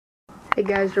Hey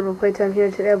guys, Gerbil Playtime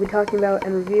here. Today I'll be talking about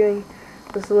and reviewing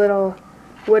this little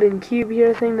wooden cube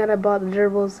here thing that I bought the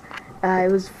Gerbils.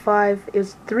 It was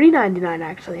 $3.99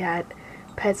 actually at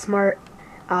PetSmart.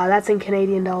 That's in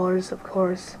Canadian dollars, of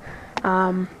course.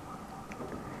 So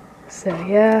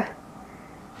yeah,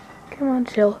 come on,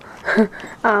 chill.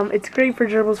 It's great for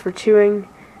gerbils for chewing.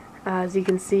 As you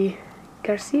can see,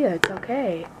 Garcia, it's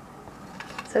okay.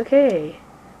 It's okay.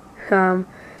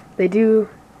 They do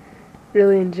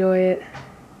really enjoy it.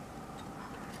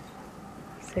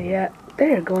 So yeah,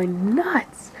 they're going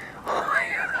nuts. Oh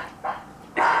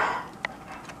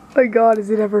my god, is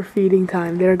it ever feeding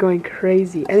time? They're going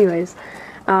crazy. Anyways,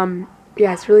 yeah,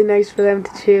 it's really nice for them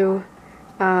to chew.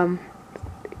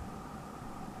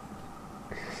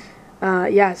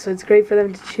 Yeah, so it's great for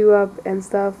them to chew up and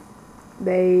stuff.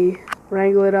 They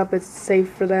wrangle it up, it's safe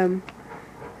for them.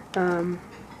 It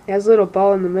has a little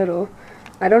ball in the middle.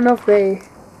 I don't know if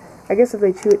I guess if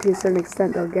they chew it to a certain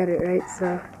extent, they'll get it, right?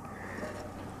 So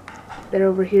they're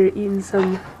over here eating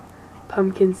some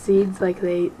pumpkin seeds,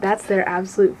 that's their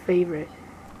absolute favorite.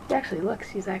 Actually, look,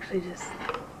 she's actually just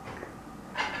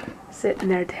sitting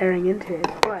there tearing into it.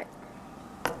 But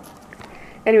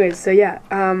anyways, so yeah,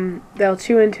 they'll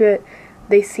chew into it.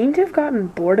 They seem to have gotten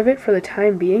bored of it for the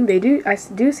time being. I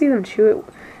do see them chew it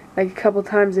like a couple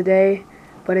times a day,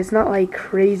 but it's not like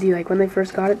crazy. Like when they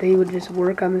first got it, they would just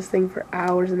work on this thing for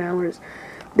hours and hours.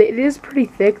 It is pretty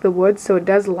thick, the wood, so it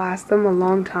does last them a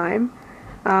long time.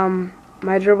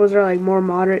 My gerbils are like more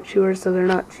moderate chewers, so they're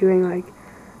not chewing like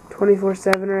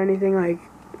 24/7 or anything like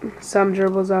some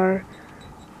gerbils are.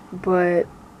 But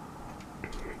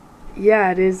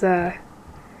yeah, it is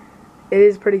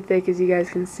pretty thick, as you guys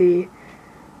can see.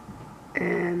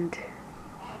 And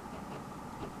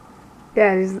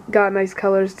yeah, it's got nice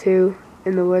colors too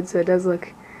in the wood, so it does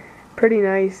look pretty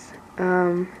nice.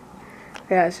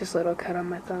 Yeah, it's just a little cut on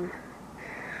my thumb.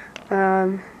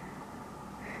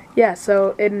 Yeah,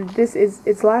 so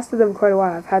it's lasted them quite a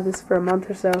while. I've had this for a month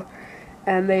or so,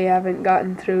 and they haven't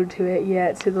gotten through to it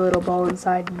yet, to the little ball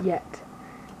inside yet.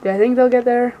 Do I think they'll get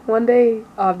there one day?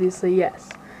 Obviously, yes.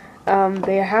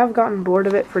 They have gotten bored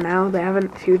of it for now. They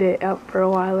haven't chewed it up for a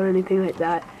while or anything like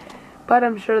that, but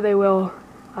I'm sure they will.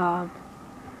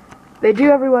 They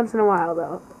do every once in a while,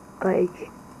 though.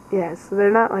 Like, yeah, so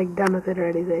they're not like done with it or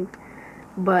anything,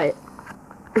 but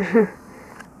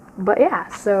but yeah,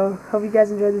 so hope you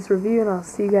guys enjoyed this review, and I'll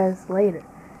see you guys later.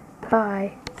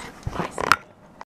 Bye.